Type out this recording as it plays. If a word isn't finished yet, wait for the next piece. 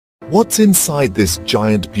What's inside this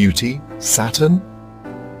giant beauty, Saturn?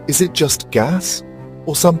 Is it just gas,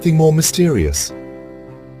 or something more mysterious?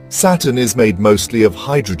 Saturn is made mostly of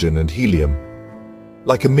hydrogen and helium,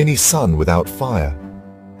 like a mini sun without fire.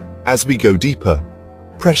 As we go deeper,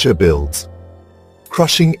 pressure builds,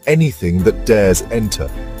 crushing anything that dares enter.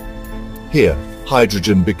 Here,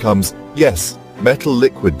 hydrogen becomes, yes, metal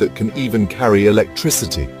liquid that can even carry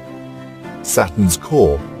electricity. Saturn's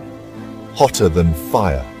core, hotter than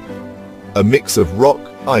fire. A mix of rock,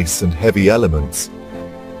 ice and heavy elements,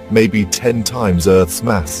 maybe 10 times Earth's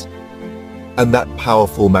mass. And that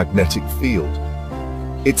powerful magnetic field.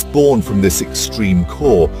 It's born from this extreme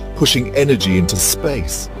core, pushing energy into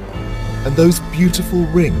space. And those beautiful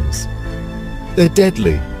rings, they're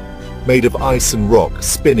deadly, made of ice and rock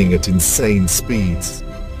spinning at insane speeds.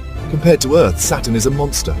 Compared to Earth, Saturn is a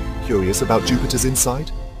monster. Curious about Jupiter's inside?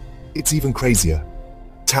 It's even crazier.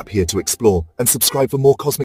 Tap here to explore and subscribe for more cosmic